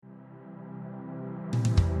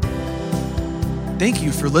Thank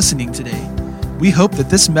you for listening today. We hope that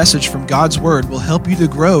this message from God's Word will help you to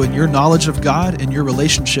grow in your knowledge of God and your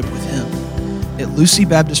relationship with Him. At Lucy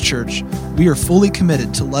Baptist Church, we are fully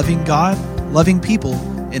committed to loving God, loving people,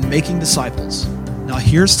 and making disciples. Now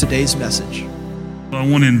here's today's message. I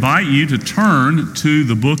want to invite you to turn to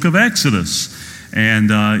the book of Exodus.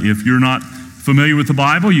 And if you're not familiar with the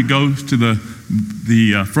Bible, you go to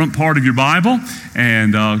the front part of your Bible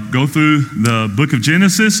and go through the book of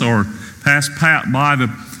Genesis, or pass by the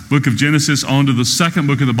book of Genesis onto the second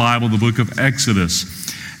book of the Bible, the book of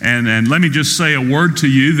Exodus. And let me just say a word to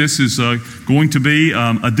you. This is going to be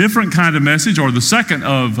a different kind of message, or the second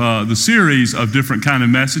of the series of different kind of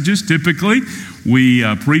messages. Typically, we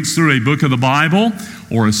preach through a book of the Bible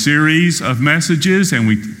or a series of messages, and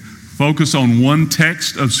we focus on one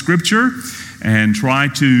text of Scripture and try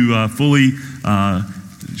to fully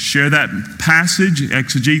share that passage,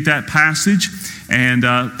 exegete that passage. And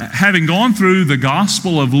having gone through the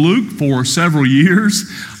Gospel of Luke for several years,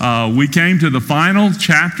 we came to the final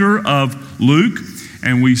chapter of Luke,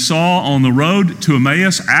 and we saw on the road to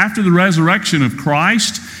Emmaus, after the resurrection of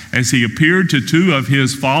Christ, as he appeared to two of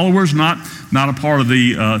his followers, not a part of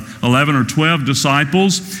the 11 or 12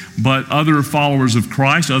 disciples, but other followers of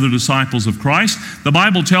Christ, other disciples of Christ. The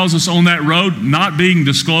Bible tells us on that road, not being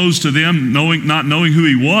disclosed to them, not knowing who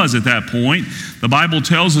he was at that point, the Bible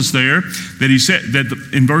tells us there that he said that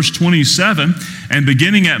in verse 27, and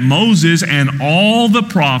beginning at Moses and all the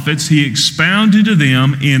prophets, he expounded to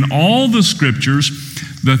them in all the Scriptures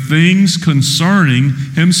the things concerning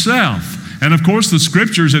himself. And of course, the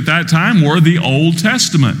Scriptures at that time were the Old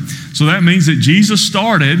Testament. So that means that Jesus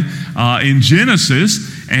started in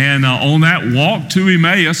Genesis, and on that walk to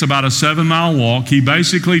Emmaus, about a 7-mile walk, he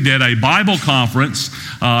basically did a Bible conference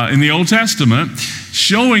in the Old Testament,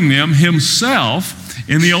 showing them himself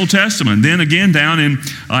in the Old Testament. Then again, down in,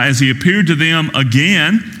 as he appeared to them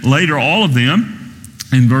again, later all of them,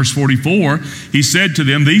 in verse 44, he said to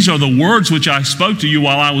them, "These are the words which I spoke to you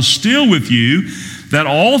while I was still with you, that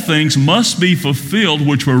all things must be fulfilled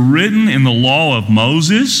which were written in the law of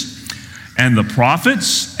Moses and the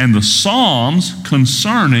prophets and the Psalms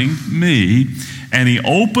concerning me." And he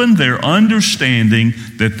opened their understanding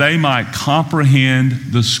that they might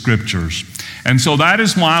comprehend the Scriptures. And so that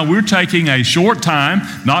is why we're taking a short time,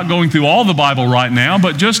 not going through all the Bible right now,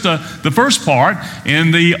 but just the first part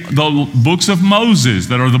in the books of Moses,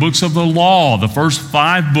 that are the books of the law, the first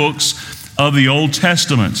 5 books of the Old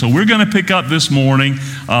Testament. So we're going to pick up this morning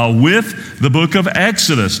with the book of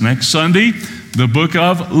Exodus. Next Sunday, the book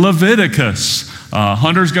of Leviticus.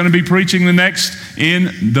 Hunter's going to be preaching the next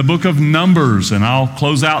in the book of Numbers, and I'll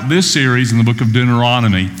close out this series in the book of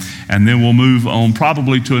Deuteronomy, and then we'll move on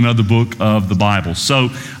probably to another book of the Bible. So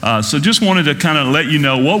just wanted to kind of let you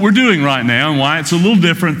know what we're doing right now and why it's a little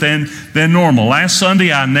different than normal. Last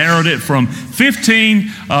Sunday, I narrowed it from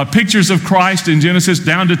 15 pictures of Christ in Genesis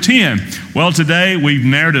down to 10. Well, today we've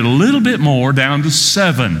narrowed it a little bit more down to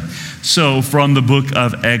 7. So from the book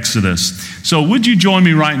of Exodus. So would you join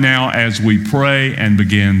me right now as we pray and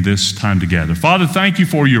begin this time together? Father, thank you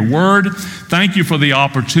for your word. Thank you for the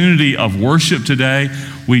opportunity of worship today.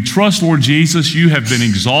 We trust, Lord Jesus, you have been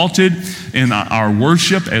exalted in our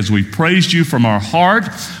worship as we praised you from our heart.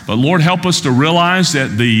 But Lord, help us to realize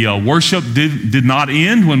that the worship did not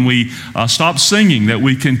end when we stopped singing, that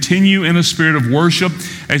we continue in a spirit of worship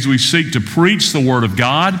as we seek to preach the word of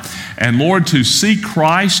God. And Lord, to seek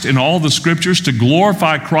Christ in all the Scriptures, to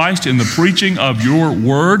glorify Christ in the preaching of your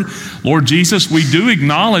word. Lord Jesus, we do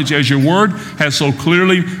acknowledge, as your word has so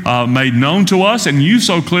clearly made known to us, and you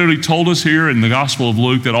so clearly told us here in the Gospel of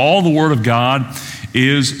Luke, that all the word of God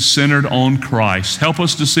is centered on Christ. Help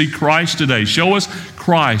us to see Christ today. Show us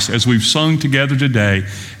Christ as we've sung together today,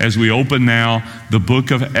 as we open now the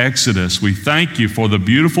book of Exodus. We thank you for the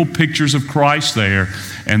beautiful pictures of Christ there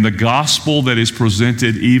and the gospel that is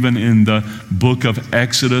presented even in the book of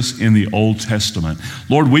Exodus in the Old Testament.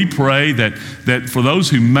 Lord, we pray that for those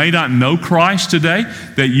who may not know Christ today,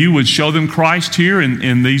 that you would show them Christ here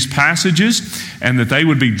in these passages, and that they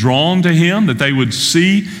would be drawn to him, that they would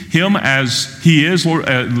see him as he is, Lord,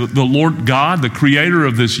 the Lord God, the creator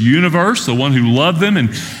of this universe, the one who loved them and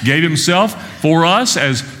gave himself for us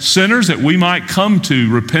as sinners, that we might come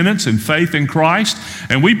to repentance and faith in Christ.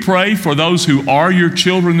 And we pray for those who are your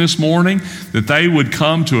children this morning, that they would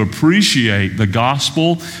come to appreciate the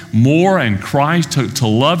gospel more, and Christ, to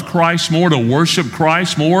love Christ more, to worship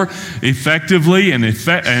Christ more effectively and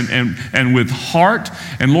with heart.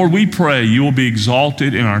 And Lord, we pray you will be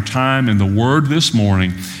exalted in our time in the word this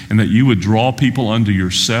morning, and that you would draw people unto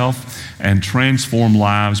yourself, and transform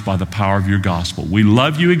lives by the power of your gospel. We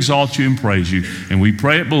love you, exalt you, and praise you, and we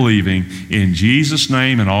pray it believing in Jesus'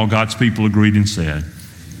 name, and all God's people agreed and said,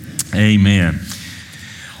 amen.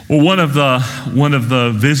 Well, one of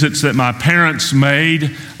the visits that my parents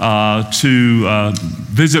made to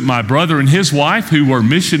visit my brother and his wife, who were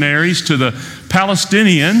missionaries to the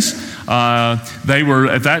Palestinians. They were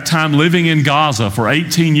at that time living in Gaza. For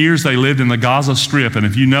 18 years they lived in the Gaza Strip. And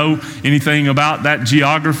if you know anything about that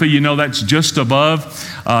geography, you know that's just above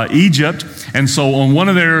Egypt. And so on one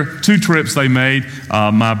of their 2 trips they made,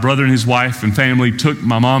 my brother and his wife and family took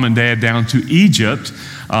my mom and dad down to Egypt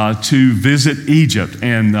to visit Egypt.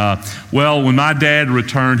 And when my dad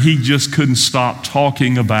returned, he just couldn't stop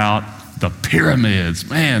talking about the pyramids.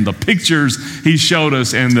 Man, the pictures he showed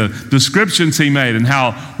us and the descriptions he made, and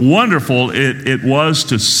how wonderful it was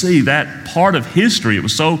to see that part of history. It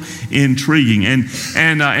was so intriguing.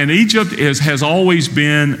 And Egypt has always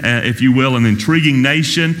been, if you will, an intriguing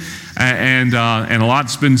nation. And a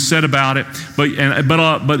lot's been said about it,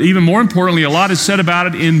 but even more importantly, a lot is said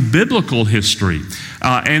about it in biblical history,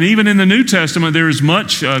 and even in the New Testament, there is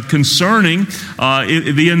much concerning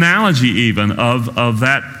the analogy even of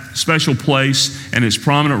that special place and its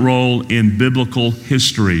prominent role in biblical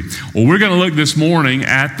history. Well, we're going to look this morning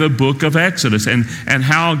at the book of Exodus and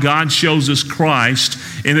how God shows us Christ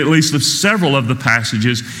in at least several of the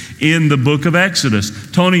passages in the book of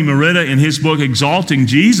Exodus. Tony Merida, in his book Exalting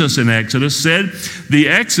Jesus in Exodus, said the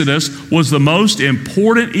Exodus was the most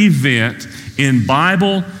important event in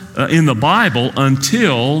the Bible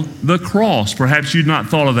until the cross. Perhaps you'd not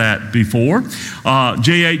thought of that before.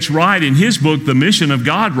 J.H. Wright, in his book, The Mission of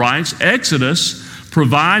God, writes, Exodus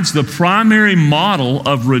provides the primary model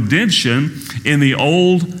of redemption in the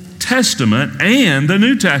Old Testament and the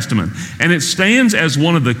New Testament. And it stands as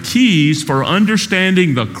one of the keys for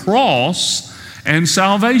understanding the cross and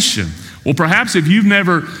salvation. Well, perhaps if you've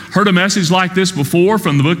never heard a message like this before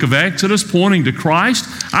from the book of Exodus pointing to Christ,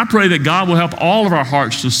 I pray that God will help all of our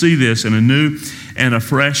hearts to see this in a new and a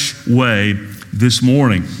fresh way this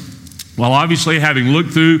morning. Well, obviously, having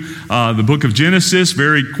looked through the book of Genesis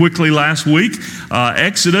very quickly last week,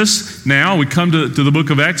 Exodus, now we come to the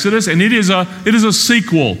book of Exodus, and it is a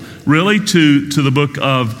sequel, really, to the book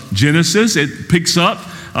of Genesis. It picks up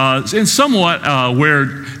and somewhat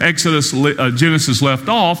where Genesis left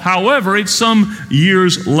off. However, it's some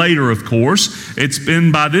years later, of course. It's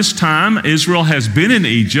been, by this time, Israel has been in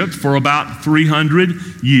Egypt for about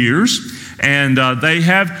 300 years, and they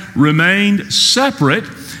have remained separate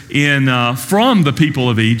from the people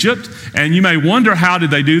of Egypt. And you may wonder, how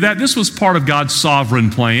did they do that? This was part of God's sovereign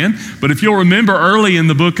plan. But if you'll remember early in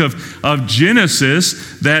the book of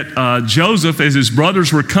Genesis that Joseph, as his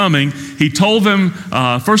brothers were coming, he told them,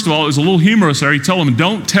 first of all, it was a little humorous there. He told them,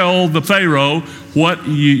 don't tell the Pharaoh what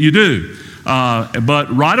you do. But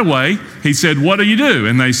right away, he said, what do you do?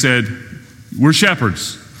 And they said, we're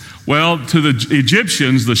shepherds. Well, to the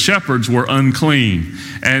Egyptians, the shepherds were unclean.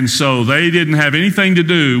 And so they didn't have anything to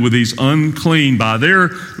do with these unclean, by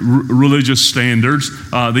their religious standards,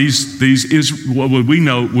 these what we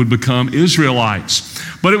know would become Israelites.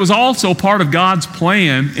 But it was also part of God's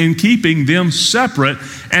plan in keeping them separate,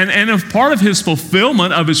 and a part of His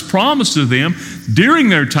fulfillment of His promise to them during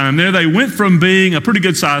their time there. They went from being a pretty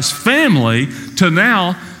good-sized family to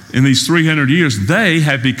now, in these 300 years, they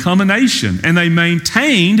have become a nation, and they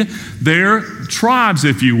maintained their tribes,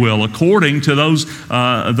 if you will, according to those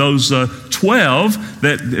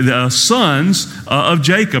 12 sons of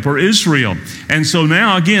Jacob or Israel. And so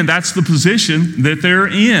now, again, that's the position that they're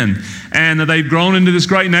in. And they've grown into this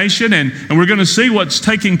great nation, and we're going to see what's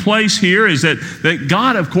taking place here is that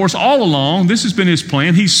God, of course, all along, this has been His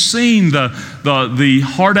plan. He's seen the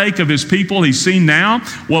heartache of His people. He's seen now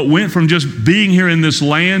what went from just being here in this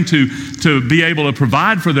land to be able to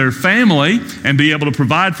provide for their family and be able to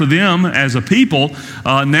provide for them as a people.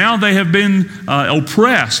 Now they have been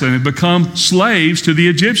oppressed and have become slaves to the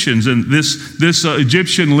Egyptians. And this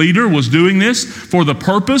Egyptian leader was doing this for the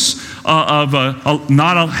purpose of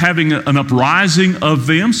not having an uprising of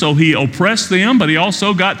them. So he oppressed them, but he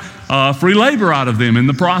also got free labor out of them in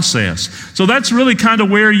the process. So that's really kind of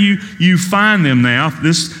where you find them now.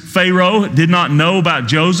 This Pharaoh did not know about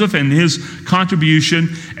Joseph and his contribution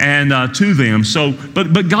and to them. So,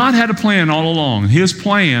 but God had a plan all along. His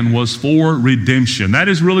plan was for redemption. That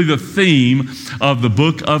is really the theme of the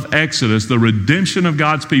book of Exodus, the redemption of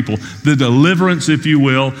God's people, the deliverance, if you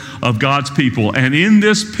will, of God's people. And in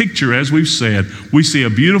this picture, as we've said, we see a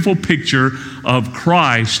beautiful picture of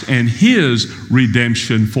Christ and His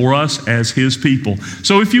redemption for us as His people.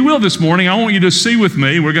 So if you will this morning, I want you to see with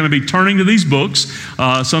me, we're going to be turning to these books.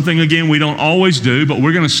 Some something, again, we don't always do, but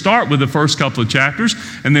we're going to start with the first couple of chapters,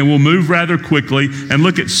 and then we'll move rather quickly and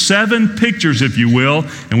look at 7 pictures, if you will,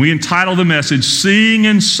 and we entitle the message, Seeing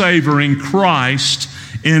and Savoring Christ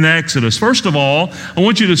in Exodus. First of all, I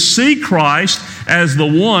want you to see Christ as the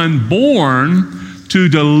one born to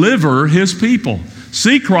deliver his people.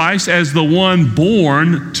 See Christ as the one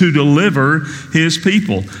born to deliver his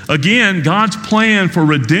people. Again, God's plan for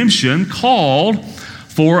redemption called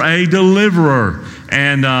for a deliverer.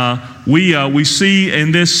 And we see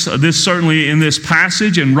in this certainly in this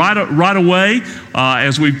passage, and right away,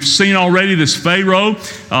 as we've seen already, this Pharaoh,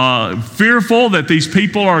 fearful that these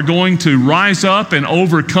people are going to rise up and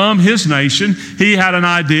overcome his nation, he had an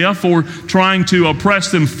idea for trying to oppress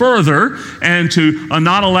them further and to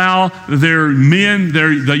not allow their men,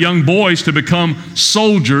 the young boys, to become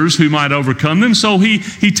soldiers who might overcome them. So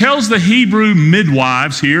he tells the Hebrew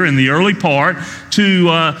midwives here in the early part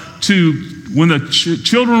to when the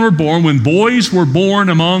children were born, when boys were born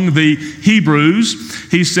among the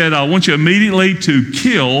Hebrews, he said, I want you immediately to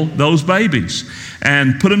kill those babies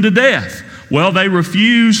and put them to death. Well, they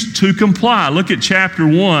refused to comply. Look at chapter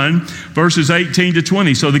 1, verses 18 to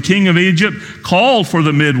 20. So the king of Egypt called for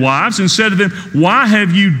the midwives and said to them, why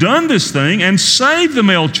have you done this thing and saved the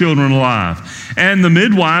male children alive? And the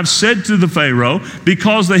midwives said to the Pharaoh,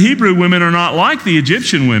 because the Hebrew women are not like the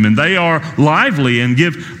Egyptian women. They are lively and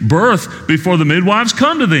give birth before the midwives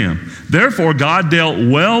come to them. Therefore, God dealt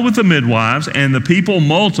well with the midwives, and the people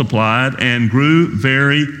multiplied and grew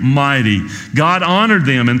very mighty. God honored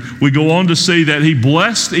them, and we go on to see that he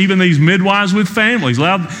blessed even these midwives with families.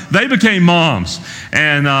 They became moms,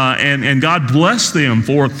 and God blessed them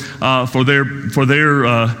for their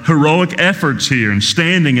heroic efforts here and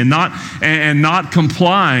standing and not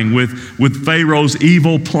complying with Pharaoh's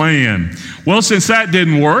evil plan. Well, since that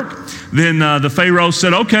didn't work, then the Pharaoh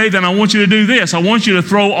said, okay, then I want you to do this. I want you to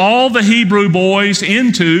throw all the Hebrew boys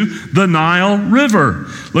into the Nile River.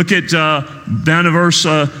 Look at down to verse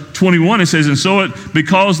 21. It says, and so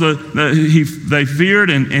because they feared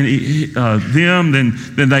them,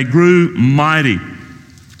 then they grew mighty.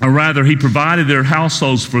 Or rather, he provided their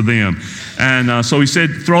households for them. And so he said,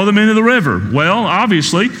 throw them into the river. Well,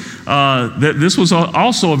 obviously, this was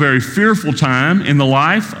also a very fearful time in the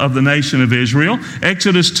life of the nation of Israel.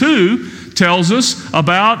 Exodus 2 tells us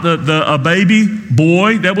about a baby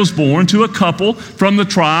boy that was born to a couple from the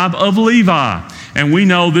tribe of Levi. And we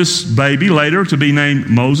know this baby later to be named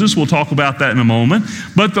Moses. We'll talk about that in a moment.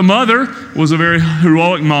 But the mother was a very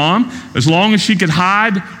heroic mom. As long as she could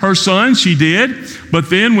hide her son, she did. But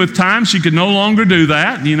then with time, she could no longer do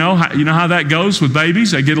that. You know how that goes with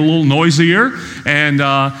babies. They get a little noisier.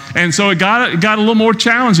 And so it got a little more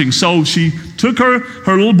challenging. So she took her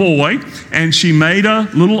little boy and she made a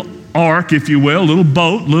little ark, if you will, a little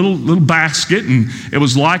boat, little basket, and it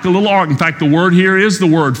was like a little ark. In fact, the word here is the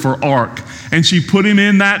word for ark. And she put him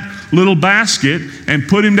in that little basket and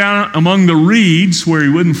put him down among the reeds where he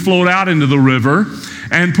wouldn't float out into the river,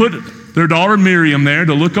 and put their daughter Miriam there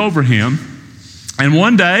to look over him. And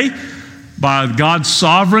one day, by God's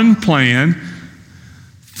sovereign plan,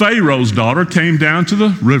 Pharaoh's daughter came down to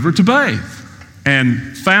the river to bathe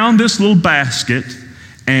and found this little basket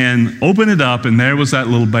and opened it up, and there was that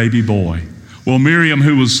little baby boy. Well, Miriam,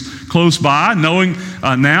 who was close by, knowing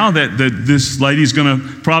now that this lady's going to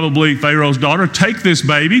probably, Pharaoh's daughter, take this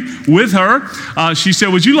baby with her, she said,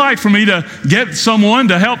 would you like for me to get someone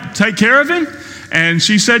to help take care of him? And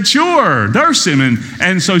she said, sure, nurse him.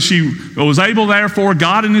 And so she was able, therefore,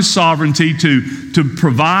 God in his sovereignty, to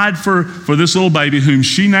provide for this little baby whom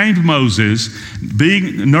she named Moses,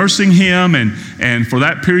 nursing him and for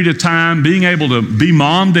that period of time, being able to be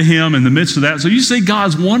mom to him in the midst of that. So you see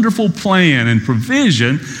God's wonderful plan and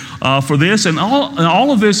provision for this, and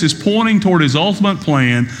all of this is pointing toward his ultimate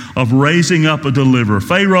plan of raising up a deliverer.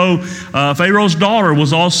 Pharaoh's daughter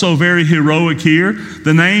was also very heroic here.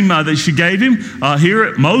 The name that she gave him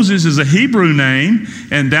here, Moses, is a Hebrew name,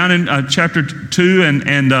 and down in chapter 2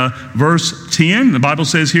 and verse 10, the Bible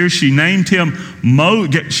says here she named him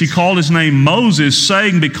she called his name Moses,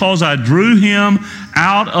 saying, because I drew him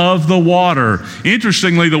out of the water.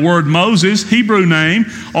 Interestingly, the word Moses, Hebrew name,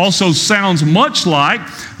 also sounds much like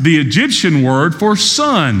the Egyptian word for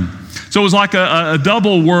son. So it was like a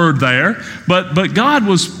double word there. But God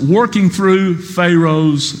was working through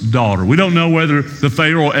Pharaoh's daughter. We don't know whether the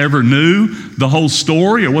Pharaoh ever knew the whole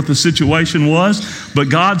story or what the situation was, but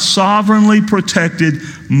God sovereignly protected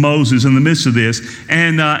Moses in the midst of this.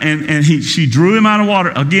 And she drew him out of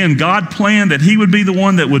water. Again, God planned that he would be the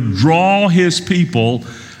one that would draw his people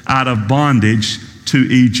out of bondage to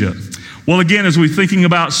Egypt. Well, again, as we're thinking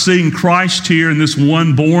about seeing Christ here in this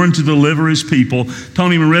one born to deliver his people,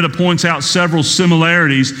 Tony Merida points out several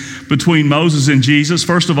similarities between Moses and Jesus.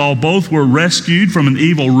 First of all, both were rescued from an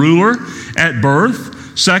evil ruler at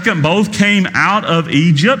birth. Second, both came out of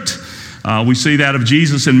Egypt. We see that of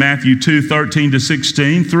Jesus in Matthew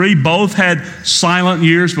 2:13-16. 3, both had silent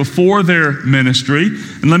years before their ministry.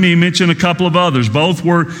 And let me mention a couple of others. Both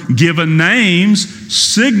were given names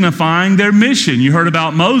signifying their mission. You heard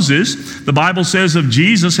about Moses. The Bible says of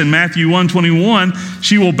Jesus in Matthew 1:21,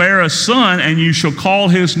 she will bear a son and you shall call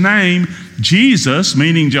his name Jesus,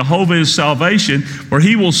 meaning Jehovah is salvation, for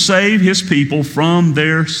he will save his people from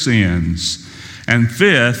their sins. And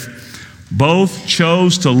fifth, both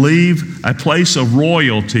chose to leave a place of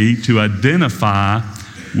royalty to identify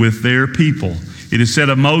with their people. It is said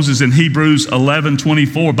of Moses in Hebrews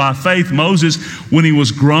 11:24, by faith Moses, when he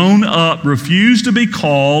was grown up, refused to be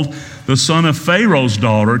called the son of Pharaoh's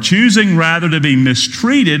daughter, choosing rather to be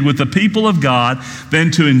mistreated with the people of God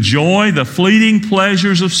than to enjoy the fleeting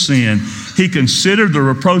pleasures of sin. He considered the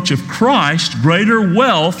reproach of Christ greater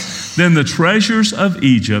wealth than the treasures of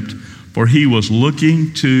Egypt, for he was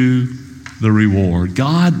looking to the reward.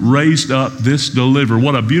 God raised up this deliverer.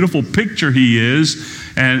 What a beautiful picture he is,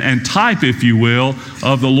 and type, if you will,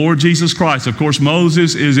 of the Lord Jesus Christ. Of course,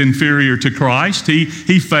 Moses is inferior to Christ. He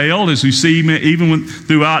failed, as we see even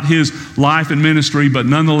throughout his life and ministry, but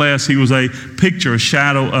nonetheless, he was a picture, a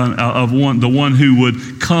shadow of the one who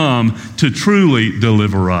would come to truly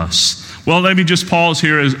deliver us. Well, let me just pause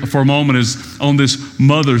here for a moment on this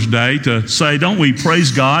Mother's Day to say, don't we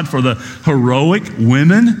praise God for the heroic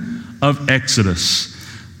women of Exodus?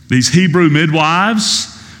 These Hebrew midwives,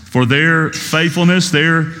 for their faithfulness,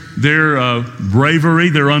 their bravery,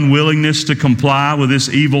 their unwillingness to comply with this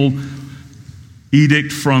evil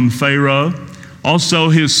edict from Pharaoh. Also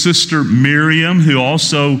his sister Miriam, who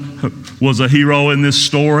also was a hero in this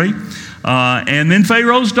story. And then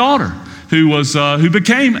Pharaoh's daughter, who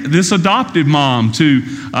became this adoptive mom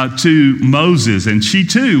to Moses, and she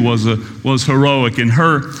too was heroic in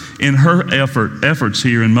her efforts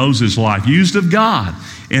here in Moses' life, used of God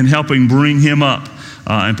in helping bring him up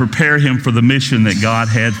and prepare him for the mission that God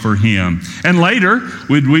had for him. And later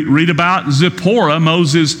we read about Zipporah,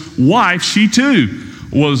 Moses' wife. She too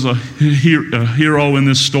was a hero in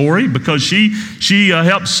this story because she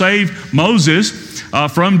helped save Moses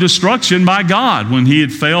from destruction by God when he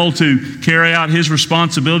had failed to carry out his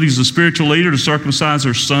responsibilities as a spiritual leader to circumcise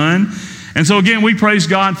her son. And so again, we praise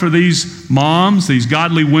God for these moms, these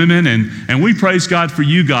godly women, and we praise God for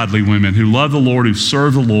you godly women who love the Lord, who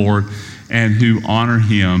serve the Lord, and who honor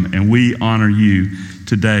him. And we honor you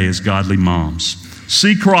today as godly moms.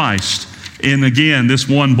 See Christ in, again, this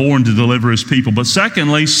one born to deliver his people. But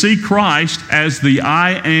secondly, see Christ as the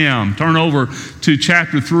I am. Turn over to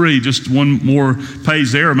chapter 3, just one more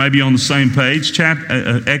page there, or maybe on the same page,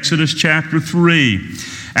 Exodus chapter 3.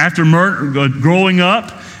 After growing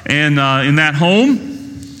up and in that home,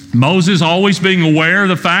 Moses always being aware of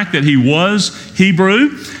the fact that he was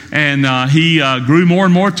Hebrew, and he grew more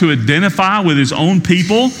and more to identify with his own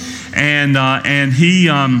people, and he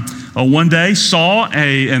one day saw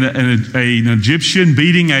an Egyptian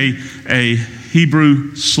beating a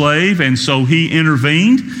Hebrew slave, and so he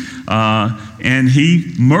intervened and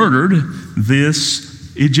he murdered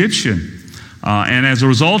this Egyptian. And as a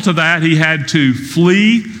result of that, he had to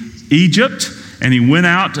flee Egypt, and he went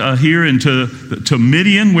out here to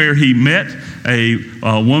Midian, where he met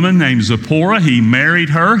a woman named Zipporah. He married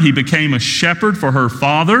her. He became a shepherd for her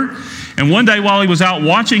father. And one day while he was out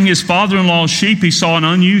watching his father-in-law's sheep, he saw an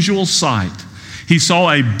unusual sight. He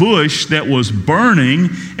saw a bush that was burning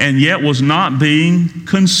and yet was not being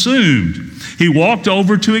consumed. He walked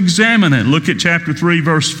over to examine it. Look at chapter 3,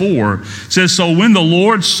 verse 4. It says, so when the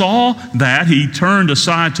Lord saw that, he turned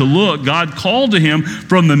aside to look. God called to him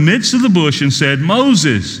from the midst of the bush and said,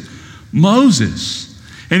 Moses, Moses.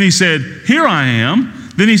 And he said, here I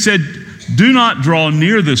am. Then he said, do not draw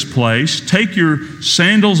near this place. Take your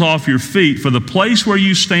sandals off your feet, for the place where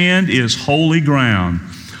you stand is holy ground.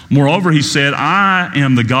 Moreover, he said, I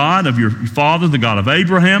am the God of your father, the God of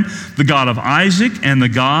Abraham, the God of Isaac, and the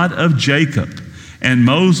God of Jacob. And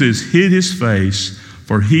Moses hid his face,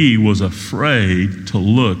 for he was afraid to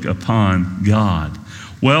look upon God.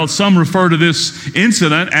 Well, some refer to this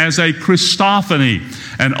incident as a Christophany,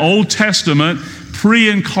 an Old Testament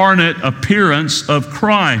pre-incarnate appearance of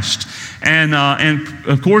Christ. And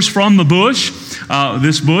of course, from the bush,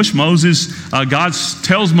 this bush, God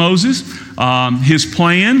tells Moses his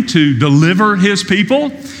plan to deliver his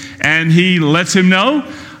people, and he lets him know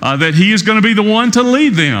that he is going to be the one to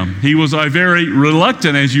lead them. He was a very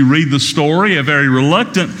reluctant, as you read the story, a very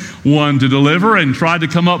reluctant one to deliver, and tried to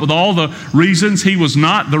come up with all the reasons he was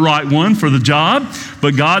not the right one for the job.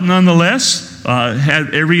 But God nonetheless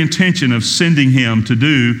had every intention of sending him to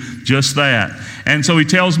do just that. And so he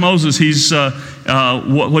tells Moses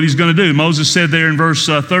what he's going to do. Moses said there in verse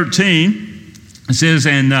 13, it says,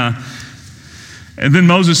 and then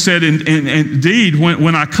Moses said, indeed,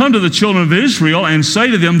 when I come to the children of Israel and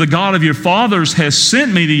say to them, the God of your fathers has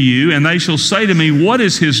sent me to you, and they shall say to me, what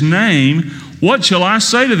is his name? What shall I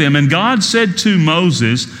say to them? And God said to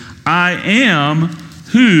Moses, I am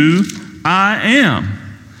who I am.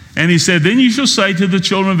 And he said, then you shall say to the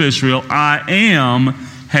children of Israel, I am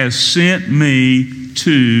has sent me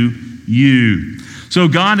to you. So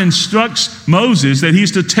God instructs Moses that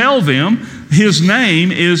he's to tell them his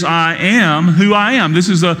name is I am who I am. This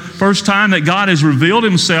is the first time that God has revealed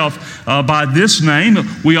himself by this name.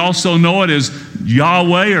 We also know it as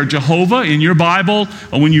Yahweh or Jehovah. In your Bible,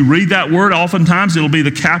 when you read that word, oftentimes it'll be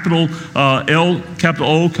the capital L, capital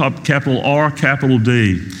O, capital R, capital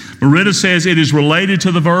D. Merida says it is related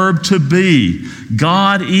to the verb to be.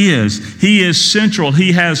 God is. He is central.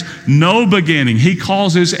 He has no beginning. He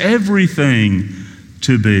causes everything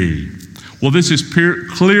to be. Well, this is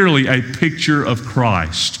clearly a picture of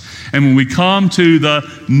Christ. And when we come to the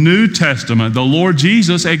New Testament, the Lord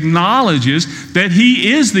Jesus acknowledges that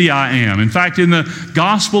he is the I am. In fact, in the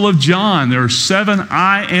Gospel of John, there are 7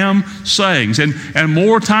 I am sayings. And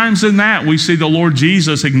more times than that, we see the Lord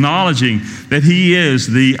Jesus acknowledging that he is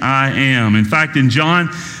the I am. In fact, in John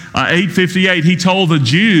 8:58, he told the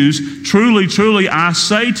Jews, truly, truly, I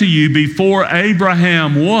say to you, before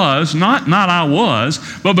Abraham was, not I was,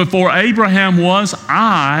 but before Abraham was,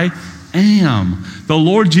 I am. The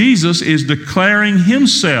Lord Jesus is declaring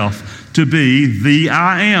himself to be the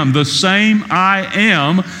I am, the same I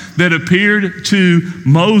am that appeared to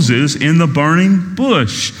Moses in the burning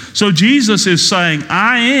bush. So Jesus is saying,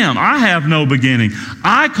 I am. I have no beginning.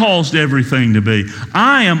 I caused everything to be.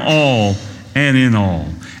 I am all and in all.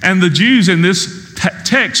 And the Jews in this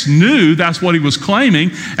text knew that's what he was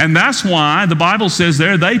claiming, and that's why the Bible says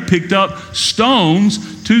there they picked up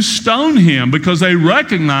stones to stone him, because they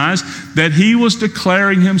recognized that he was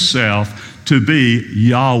declaring himself to be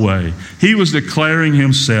Yahweh. He was declaring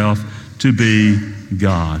himself to be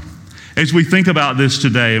God. As we think about this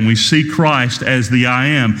today and we see Christ as the I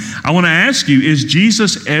am, I want to ask you, is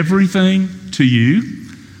Jesus everything to you?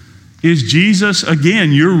 Is Jesus,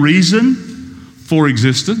 again, your reason for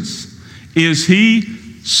existence? Is he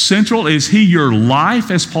central? Is he your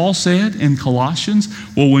life, as Paul said in Colossians?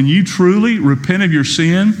 Well, when you truly repent of your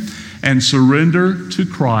sin and surrender to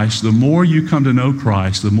Christ, the more you come to know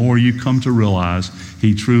Christ, the more you come to realize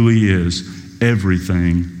he truly is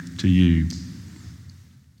everything to you.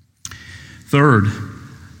 Third,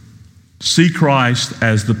 see Christ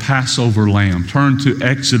as the Passover lamb. Turn to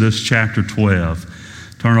Exodus chapter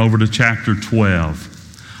 12. Turn over to chapter 12.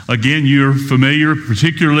 Again, you're familiar,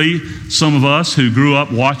 particularly some of us who grew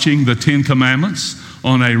up watching the Ten Commandments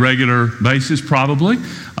on a regular basis, probably.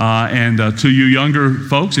 And to you younger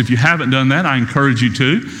folks, if you haven't done that, I encourage you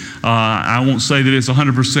to. I won't say that it's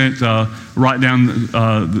 100% right down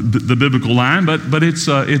the biblical line, but it's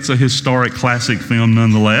a historic classic film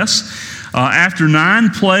nonetheless. After 9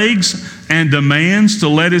 plagues and demands to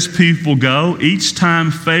let his people go, each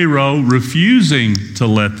time Pharaoh refusing to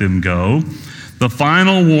let them go, the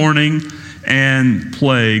final warning and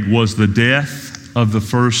plague was the death of the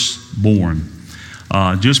firstborn.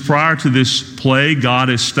 Just prior to this plague, God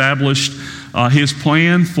established his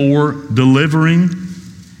plan for delivering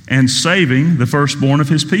and saving the firstborn of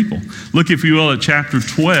his people. Look, if you will, at chapter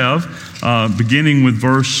 12, beginning with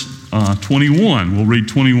verse 21. We'll read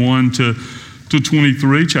 21 to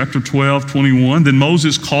 23, chapter 12, 21. Then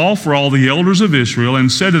Moses called for all the elders of Israel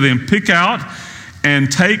and said to them, pick out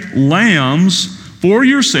and take lambs for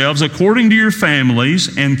yourselves according to your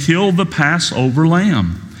families, and kill the Passover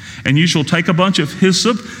lamb. And you shall take a bunch of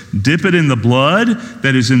hyssop, dip it in the blood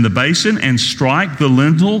that is in the basin, and strike the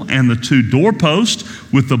lintel and the 2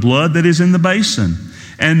 doorposts with the blood that is in the basin.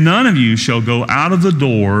 And none of you shall go out of the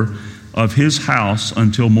door of his house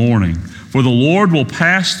until morning. For the Lord will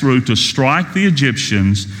pass through to strike the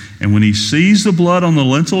Egyptians, and when he sees the blood on the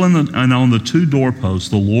lintel and on the 2 doorposts,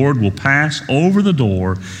 the Lord will pass over the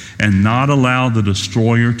door and not allow the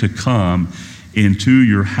destroyer to come into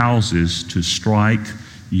your houses to strike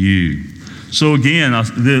you. So again,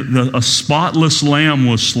 a spotless lamb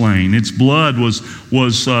was slain. Its blood was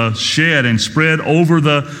shed and spread over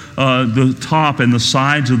the top and the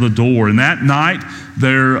sides of the door. And that night,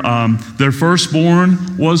 their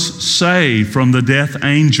firstborn was saved from the death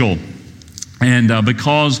angel. And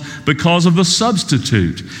because of the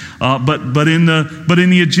substitute, but in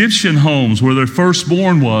the Egyptian homes where their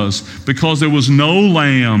firstborn was, because there was no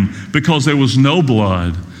lamb, because there was no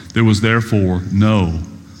blood, there was therefore no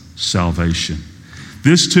salvation.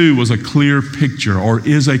 This too was a clear picture, or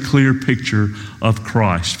is a clear picture of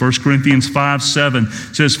Christ. 1 Corinthians 5:7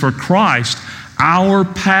 says, "For Christ, our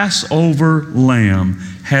Passover lamb,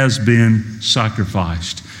 has been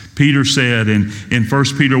sacrificed." Peter said in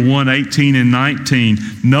 1 Peter 1:18 and 19,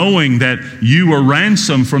 "Knowing that you were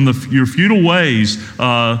ransomed from your futile ways,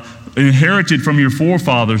 inherited from your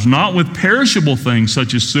forefathers, not with perishable things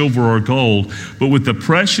such as silver or gold, but with the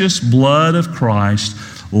precious blood of Christ,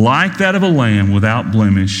 like that of a lamb without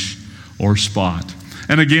blemish or spot."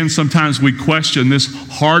 And again, sometimes we question this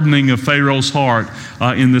hardening of Pharaoh's heart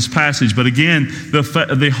in this passage. But again,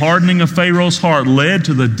 the hardening of Pharaoh's heart led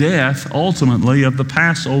to the death, ultimately, of the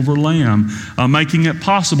Passover lamb, making it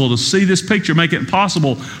possible to see this picture, make it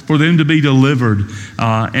possible for them to be delivered.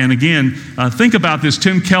 And again, think about this.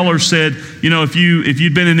 Tim Keller said, if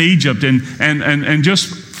you'd been in Egypt and just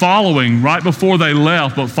following right before they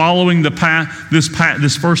left, but following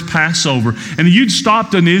this first Passover, and you'd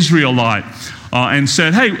stopped an Israelite and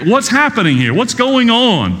said, "Hey, what's happening here? What's going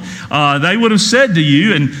on?" They would have said to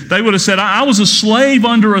you, and they would have said, "I was a slave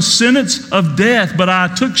under a sentence of death, but I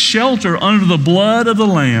took shelter under the blood of the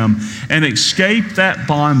Lamb and escaped that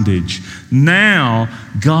bondage. Now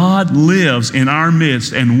God lives in our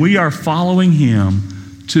midst, and we are following Him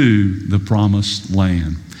to the promised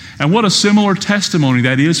land." And what a similar testimony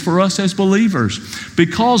that is for us as believers.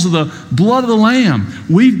 Because of the blood of the Lamb,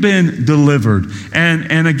 we've been delivered.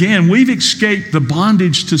 And again, we've escaped the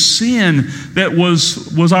bondage to sin that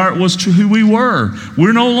was to who we were.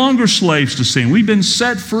 We're no longer slaves to sin. We've been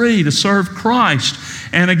set free to serve Christ.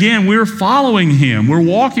 And again, we're following Him. We're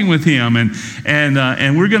walking with Him,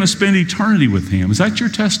 and we're going to spend eternity with Him. Is that your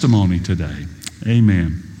testimony today?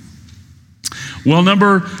 Amen. Well,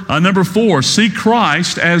 number 4, see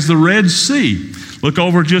Christ as the Red Sea. Look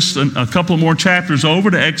over just a couple more chapters over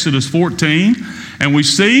to Exodus 14, and we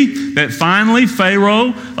see that finally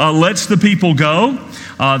Pharaoh lets the people go.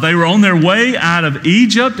 They were on their way out of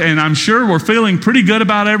Egypt, and I'm sure were feeling pretty good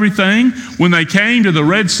about everything when they came to the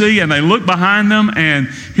Red Sea, and they looked behind them, and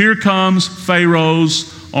here comes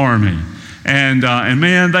Pharaoh's army. And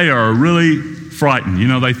man, they are really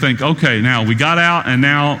frightened. They think, okay, now we got out, and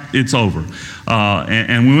now it's over.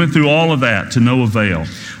 And we went through all of that to no avail.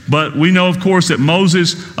 But we know, of course, that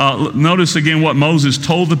Moses, notice again what Moses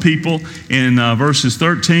told the people in verses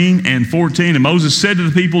 13 and 14. And Moses said to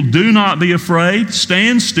the people, "Do not be afraid,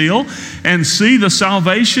 stand still and see the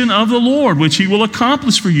salvation of the Lord, which He will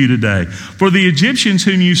accomplish for you today. For the Egyptians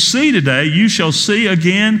whom you see today, you shall see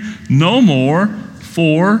again no more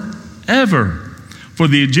forever."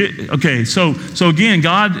 So again,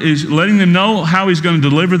 God is letting them know how He's going to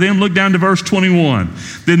deliver them. Look down to verse 21.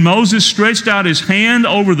 "Then Moses stretched out his hand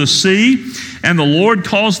over the sea, and the Lord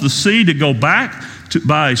caused the sea to go back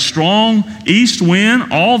by a strong east wind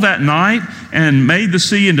all that night, and made the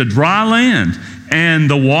sea into dry land, and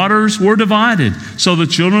the waters were divided. So the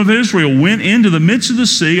children of Israel went into the midst of the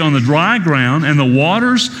sea on the dry ground, and the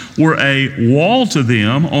waters were a wall to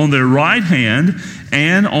them on their right hand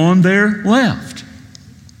and on their left.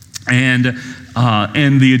 And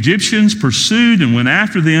the Egyptians pursued and went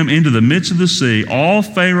after them into the midst of the sea, all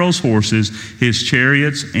Pharaoh's horses, his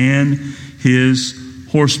chariots, and his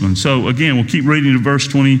horsemen." So again, we'll keep reading to verse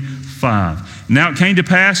 25. "Now it came to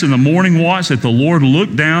pass in the morning watch that the Lord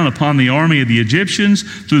looked down upon the army of the Egyptians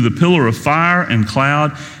through the pillar of fire and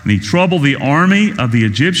cloud, and He troubled the army of the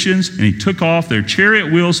Egyptians, and He took off their chariot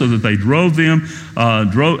wheels so that they drove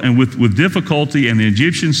with difficulty. And the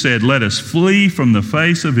Egyptians said, 'Let us flee from the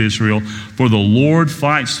face of Israel, for the Lord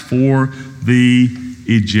fights for the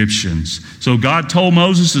Egyptians.'" So God told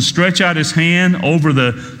Moses to stretch out his hand over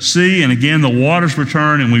the sea, and again the waters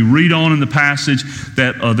returned. And we read on in the passage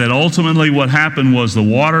that ultimately what happened was the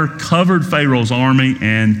water covered Pharaoh's army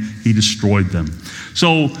and he destroyed them.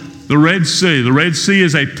 So the Red Sea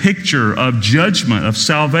is a picture of judgment, of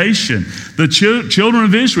salvation. The children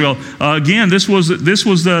of Israel, again, this was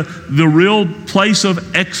the real place of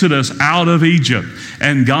exodus out of Egypt.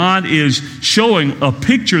 And God is showing a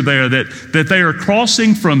picture there that they are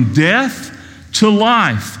crossing from death to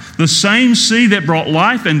life. The same sea that brought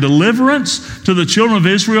life and deliverance to the children of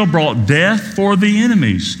Israel brought death for the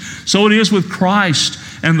enemies. So it is with Christ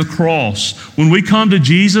and the cross. When we come to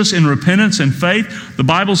Jesus in repentance and faith, the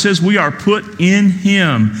Bible says we are put in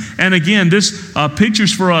Him. And again, this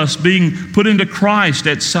pictures for us being put into Christ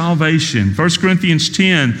at salvation. 1 Corinthians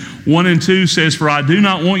 10, 1 and 2 says, "For I do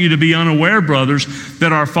not want you to be unaware, brothers,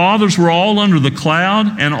 that our fathers were all under the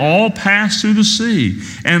cloud and all passed through the sea,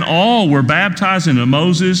 and all were baptized into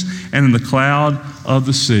Moses and in the cloud of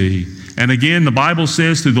the sea." And again, the Bible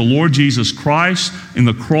says through the Lord Jesus Christ in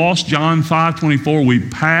the cross, John 5:24, we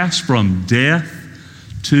pass from death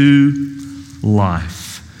to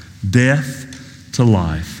life. Death to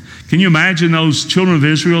life. Can you imagine those children of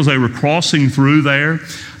Israel as they were crossing through there,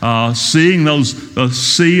 seeing those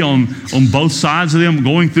sea on both sides of them,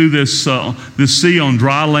 going through this sea on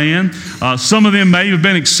dry land? Some of them may have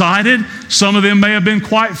been excited. Some of them may have been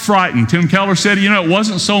quite frightened. Tim Keller said, it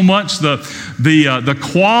wasn't so much the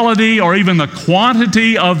quality or even the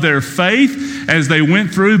quantity of their faith as they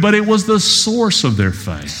went through, but it was the source of their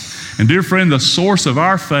faith. And dear friend, the source of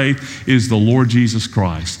our faith is the Lord Jesus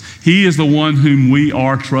Christ. He is the one whom we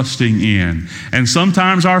are trusting in. And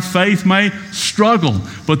sometimes our faith may struggle,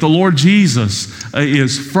 but the Lord Jesus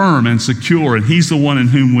is firm and secure, and He's the one in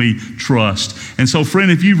whom we trust. And so, friend,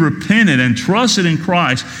 if you've repented and trusted in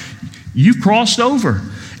Christ, you've crossed over,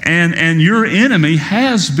 and your enemy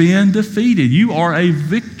has been defeated. You are a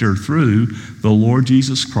victor through the Lord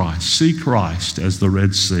Jesus Christ. See Christ as the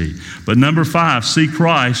Red Sea. But number 5, see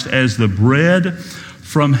Christ as the bread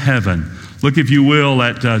from heaven. Look, if you will,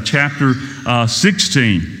 at chapter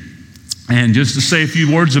 16. And just to say a few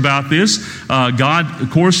words about this, God,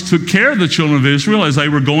 of course, took care of the children of Israel as they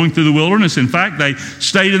were going through the wilderness. In fact, they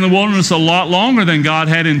stayed in the wilderness a lot longer than God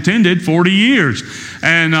had intended, 40 years.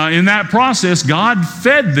 And in that process, God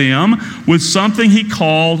fed them with something He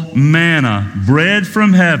called manna, bread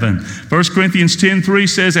from heaven. 1 Corinthians 10:3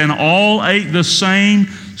 says, "And all ate the same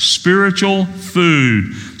spiritual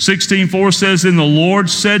food." 16:4 says, "Then the Lord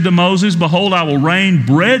said to Moses, Behold, I will rain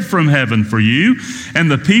bread from heaven for you, and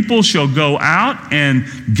the people shall go out and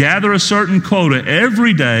gather a certain quota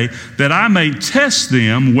every day, that I may test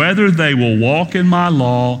them whether they will walk in my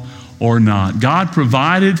law or not." God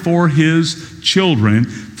provided for His children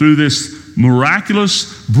through this miraculous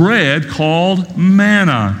bread called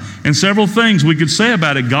manna. And several things we could say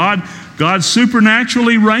about it. God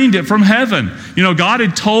supernaturally rained it from heaven. God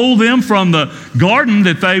had told them from the garden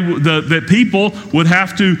that that people would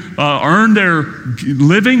have to earn their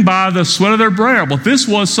living by the sweat of their brow. But this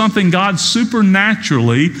was something God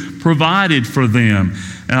supernaturally provided for them.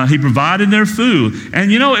 He provided their food.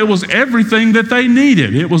 And it was everything that they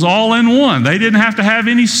needed. It was all in one. They didn't have to have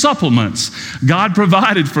any supplements. God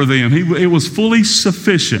provided for them. It was fully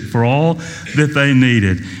sufficient for all that they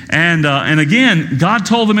needed. And again, God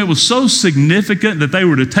told them it was so significant that they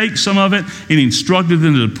were to take some of it, and He instructed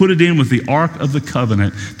them to put it in with the Ark of the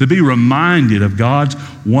Covenant, to be reminded of God's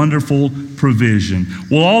wonderful provision.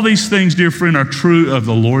 Well, all these things, dear friend, are true of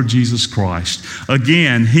the Lord Jesus Christ.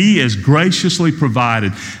 Again, He has graciously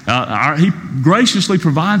provided. He graciously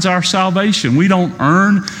provides our salvation. We don't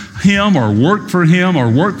earn Him or work for Him or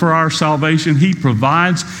work for our salvation. He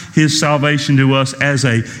provides His salvation to us as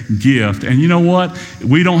a gift. And you know what?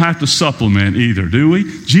 We don't have to supplement either, do we?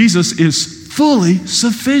 Jesus is fully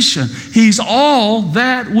sufficient. He's all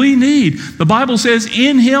that we need. The Bible says,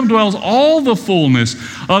 "In Him dwells all the fullness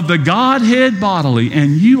of the Godhead bodily,"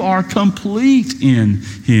 and you are complete in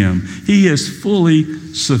Him. He is fully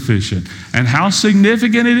sufficient. And how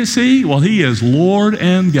significant is He? Well, He is Lord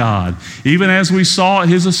and God. Even as we saw at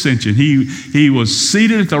His ascension, He was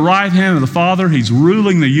seated at the right hand of the Father. He's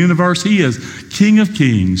ruling the universe. He is King of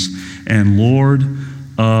kings and Lord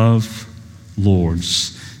of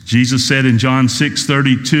lords. Jesus said in John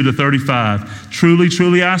 6:32-35, "Truly,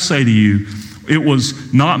 truly, I say to you, it was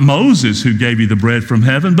not Moses who gave you the bread from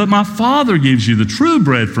heaven, but my Father gives you the true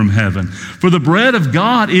bread from heaven. For the bread of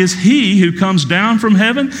God is He who comes down from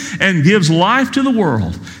heaven and gives life to the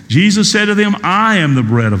world." Jesus said to them, "I am the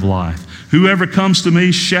bread of life. Whoever comes to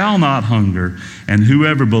me shall not hunger, and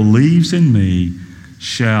whoever believes in me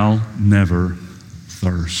shall never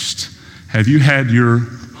thirst." Have you had your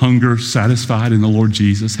hunger satisfied in the Lord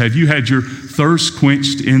Jesus? Have you had your thirst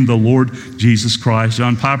quenched in the Lord Jesus Christ?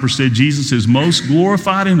 John Piper said, "Jesus is most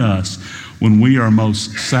glorified in us when we are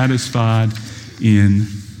most satisfied in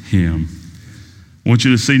Him." I want you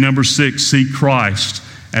to see number 6, see Christ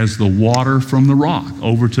as the water from the rock.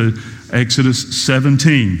 Over to Exodus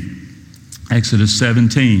 17. Exodus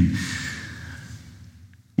 17.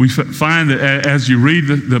 We find that as you read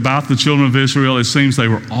about the children of Israel, it seems they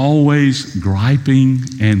were always griping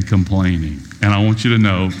and complaining. And I want you to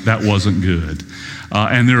know that wasn't good.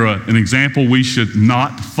 and they're an example we should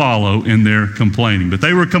not follow in their complaining. But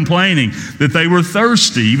they were complaining that they were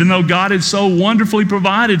thirsty, even though God had so wonderfully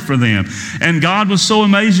provided for them. And God was so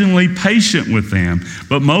amazingly patient with them.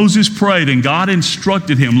 But Moses prayed, and God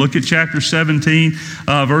instructed him. Look at chapter 17,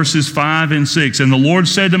 verses 5 and 6. And the Lord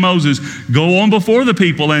said to Moses, "Go on before the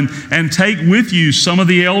people and take with you some of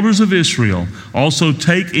the elders of Israel. Also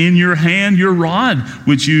take in your hand your rod,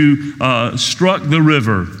 which you struck the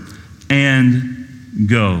river, and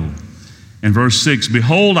go." And verse 6,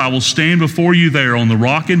 "Behold, I will stand before you there on the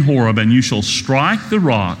rock in Horeb, and you shall strike the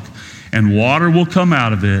rock, and water will come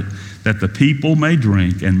out of it, that the people may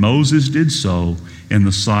drink." And Moses did so in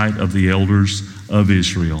the sight of the elders of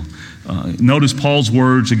Israel. Notice Paul's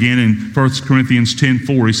words again in 1 Corinthians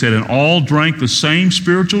 10:4. He said, "And all drank the same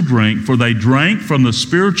spiritual drink, for they drank from the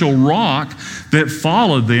spiritual rock that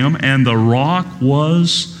followed them, and the rock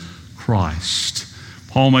was Christ."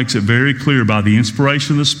 Paul makes it very clear by the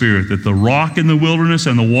inspiration of the Spirit that the rock in the wilderness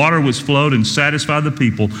and the water which flowed and satisfied the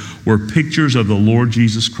people were pictures of the Lord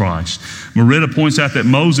Jesus Christ. Merida points out that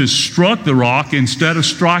Moses struck the rock instead of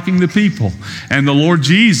striking the people. And the Lord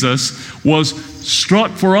Jesus was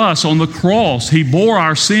struck for us on the cross. He bore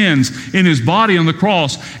our sins in his body on the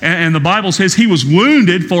cross. And the Bible says he was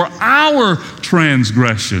wounded for our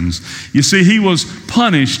transgressions. You see, he was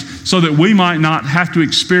punished so that we might not have to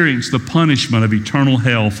experience the punishment of eternal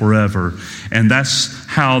hell forever. And that's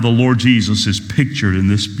how the Lord Jesus is pictured in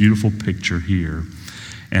this beautiful picture here.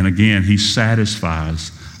 And again, he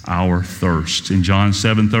satisfies our thirst. In John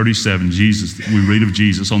 7:37, we read of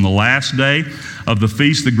Jesus. On the last day of the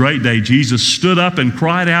feast, the great day, Jesus stood up and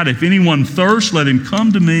cried out, "If anyone thirsts, let him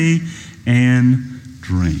come to me and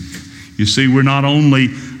drink." You see, we're not only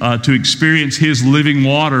to experience his living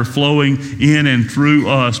water flowing in and through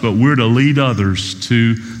us, but we're to lead others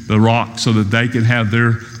to the rock so that they can have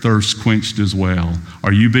their thirst quenched as well.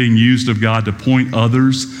 Are you being used of God to point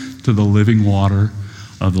others to the living water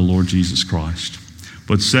of the Lord Jesus Christ?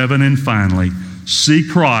 But 7, and finally, see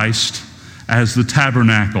Christ as the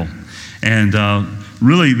tabernacle. And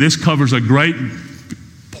really, this covers a great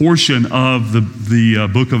portion of the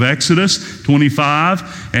book of Exodus 25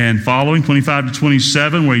 and following, 25 to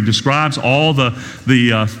 27, where he describes all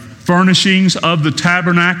the furnishings of the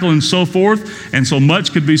tabernacle and so forth. And so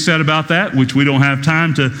much could be said about that, which we don't have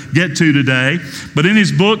time to get to today. But in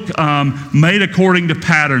his book, Made According to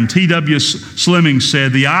Pattern, T.W. Slimming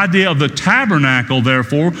said, "The idea of the tabernacle,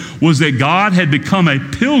 therefore, was that God had become a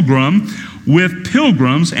pilgrim with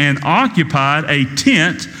pilgrims and occupied a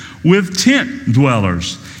tent with tent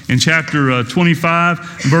dwellers." In chapter 25,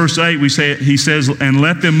 verse 8, he says, "And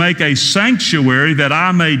let them make a sanctuary that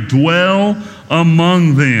I may dwell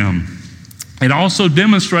among them." It also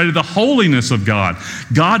demonstrated the holiness of God.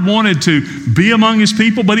 God wanted to be among his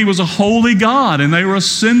people, but he was a holy God, and they were a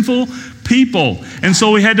sinful people. And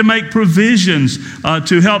so he had to make provisions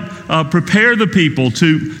to help prepare the people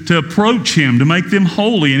to approach him, to make them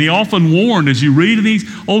holy. And he often warned, as you read in these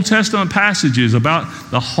Old Testament passages,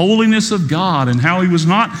 about the holiness of God and how he was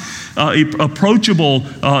not approachable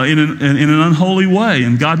in an unholy way.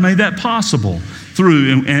 And God made that possible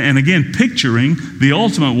through, and again, picturing the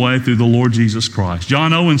ultimate way through the Lord Jesus Christ.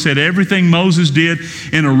 John Owen said, "Everything Moses did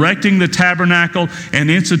in erecting the tabernacle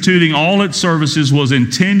and instituting all its services was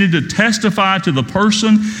intended to testify to the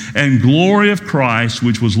person and glory of Christ,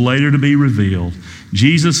 which was later to be revealed."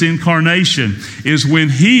 Jesus' incarnation is when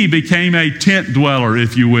he became a tent dweller,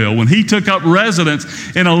 if you will, when he took up residence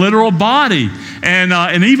in a literal body.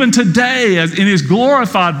 And even today, as in his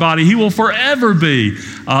glorified body, he will forever be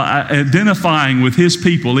identifying with his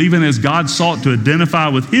people, even as God sought to identify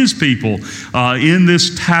with his people in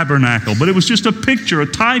this tabernacle. But it was just a picture, a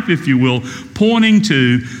type, if you will, pointing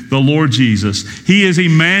to the Lord Jesus. He is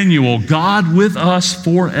Emmanuel, God with us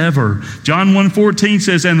forever. John 1:14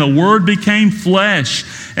 says, "And the Word became flesh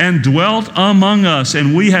and dwelt among us,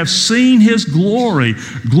 and we have seen his glory,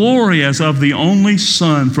 glory as of the only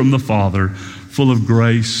Son from the Father, full of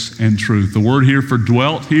grace and truth." The word here for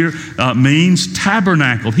dwelt here means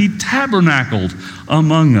tabernacled. He tabernacled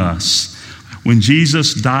among us. When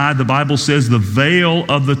Jesus died, the Bible says the veil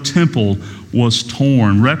of the temple was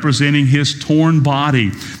torn, representing his torn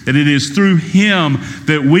body, that it is through him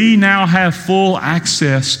that we now have full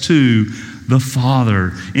access to the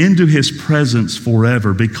Father, into his presence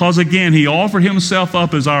forever. Because again, he offered himself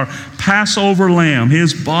up as our Passover lamb.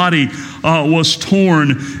 His body was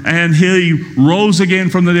torn, and he rose again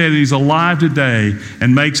from the dead, and he's alive today,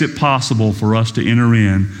 and makes it possible for us to enter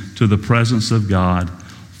in to the presence of God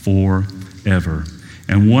forever.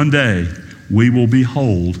 And one day, we will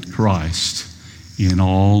behold Christ in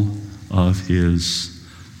all of his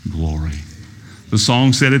glory. The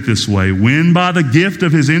song said it this way: when by the gift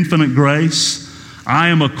of his infinite grace I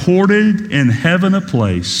am accorded in heaven a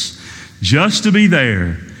place, just to be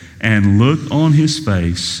there and look on his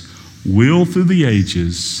face, will through the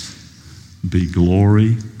ages be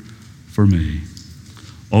glory for me.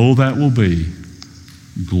 Oh, that will be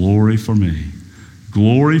glory for me,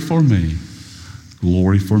 glory for me,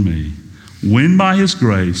 glory for me. When by his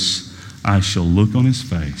grace I shall look on his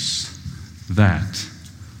face, that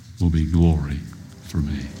will be glory for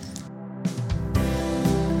me.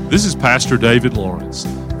 This is Pastor David Lawrence.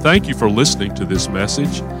 Thank you for listening to this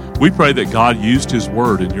message. We pray that God used his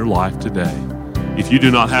word in your life today. If you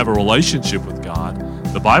do not have a relationship with God,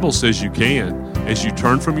 the Bible says you can as you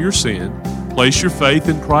turn from your sin, place your faith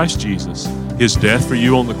in Christ Jesus, his death for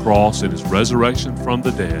you on the cross and his resurrection from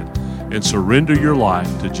the dead, and surrender your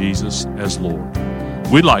life to Jesus as Lord.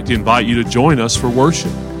 We'd like to invite you to join us for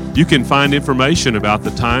worship. You can find information about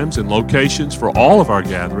the times and locations for all of our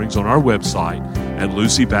gatherings on our website at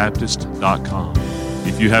lucybaptist.com.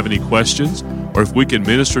 If you have any questions or if we can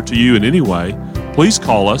minister to you in any way, please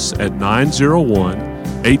call us at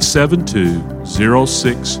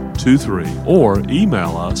 901-872-0623 or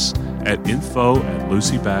email us at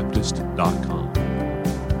info@lucybaptist.com.